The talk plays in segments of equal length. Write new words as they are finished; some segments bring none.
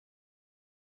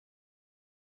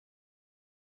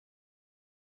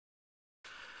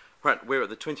Right, we're at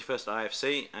the 21st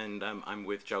IFC, and I'm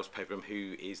with Giles Pegram,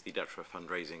 who is the Director of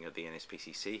Fundraising at the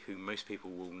NSPCC, who most people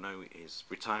will know is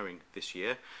retiring this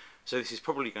year. So this is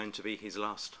probably going to be his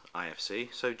last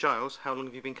IFC. So Giles, how long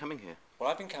have you been coming here?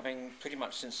 Well, I've been coming pretty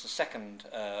much since the second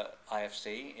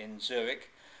IFC in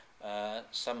Zurich,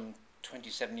 some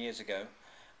 27 years ago,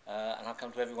 and I've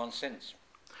come to every one since.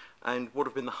 And what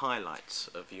have been the highlights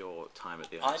of your time at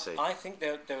the IFC? I think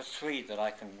there are three that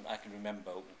I can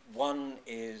remember. One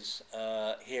is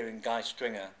hearing Guy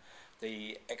Stringer,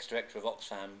 the ex-director of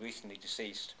Oxfam, recently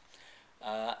deceased,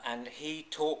 and he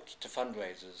talked to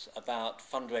fundraisers about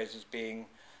fundraisers being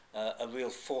a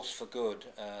real force for good,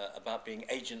 about being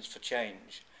agents for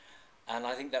change. And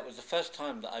I think that was the first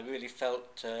time that I really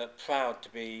felt proud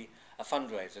to be a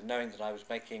fundraiser, knowing that I was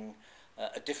making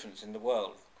a difference in the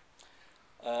world.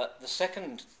 The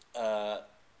second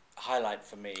highlight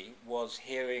for me was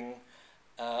hearing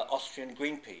Austrian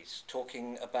Greenpeace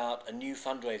talking about a new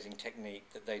fundraising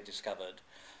technique that they discovered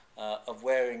of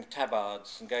wearing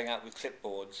tabards and going out with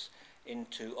clipboards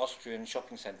into Austrian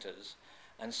shopping centres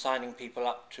and signing people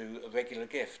up to a regular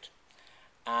gift.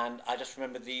 And I just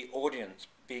remember the audience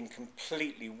being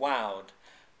completely wowed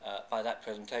by that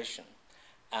presentation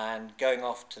and going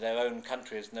off to their own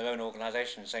countries and their own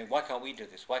organisations saying, why can't we do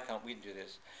this, why can't we do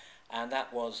this? And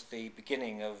that was the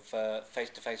beginning of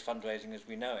face-to-face fundraising as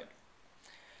we know it.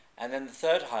 And then the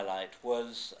third highlight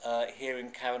was hearing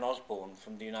Karen Osborne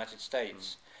from the United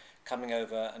States coming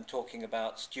over and talking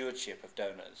about stewardship of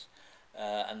donors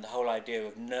and the whole idea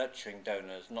of nurturing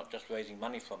donors, not just raising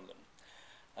money from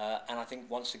them. And I think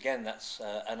once again that's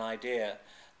an idea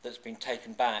that's been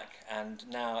taken back, and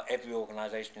now every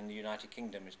organisation in the United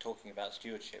Kingdom is talking about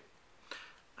stewardship.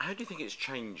 How do you think it's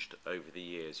changed over the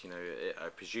years? You know, I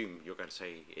presume you're going to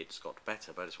say it's got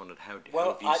better, but I just wondered how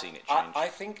have you seen it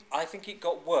change? I think it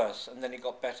got worse and then it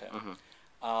got better.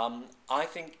 I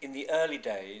think in the early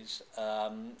days,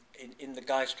 in the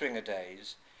Guy Stringer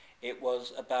days, it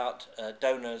was about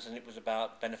donors and it was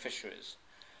about beneficiaries.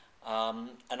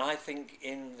 And I think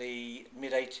in the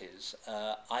mid-80s,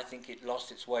 I think it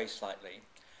lost its way slightly.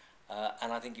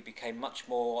 And I think it became much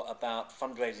more about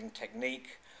fundraising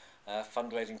technique,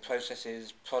 fundraising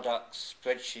processes, products,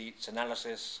 spreadsheets,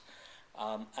 analysis,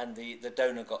 and the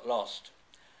donor got lost.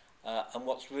 And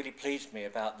what's really pleased me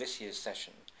about this year's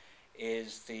session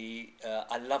is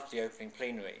I loved the opening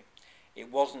plenary.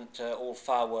 It wasn't all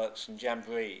fireworks and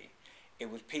jamboree. It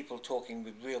was people talking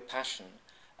with real passion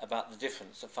about the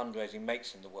difference that fundraising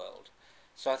makes in the world.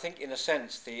 So I think in a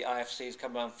sense the IFC has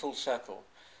come around full circle.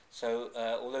 So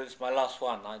although it's my last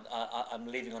one, I'm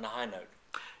leaving on a high note.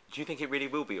 Do you think it really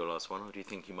will be your last one, or do you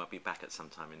think you might be back at some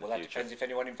time in the future? Well, that depends if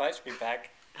anyone invites me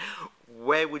back.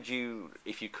 Where would you,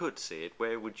 if you could see it,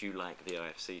 where would you like the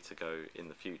IFC to go in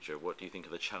the future? What do you think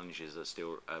are the challenges that are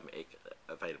still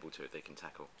available to it they can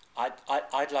tackle?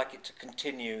 I'd like it to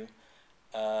continue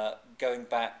going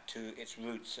back to its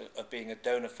roots of being a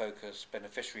donor-focused,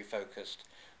 beneficiary-focused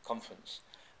conference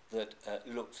that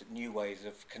looks at new ways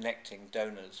of connecting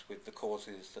donors with the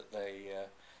causes that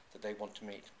they want to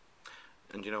meet.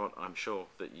 And you know what? I'm sure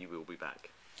that you will be back.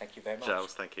 Thank you very much.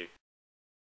 Giles, thank you.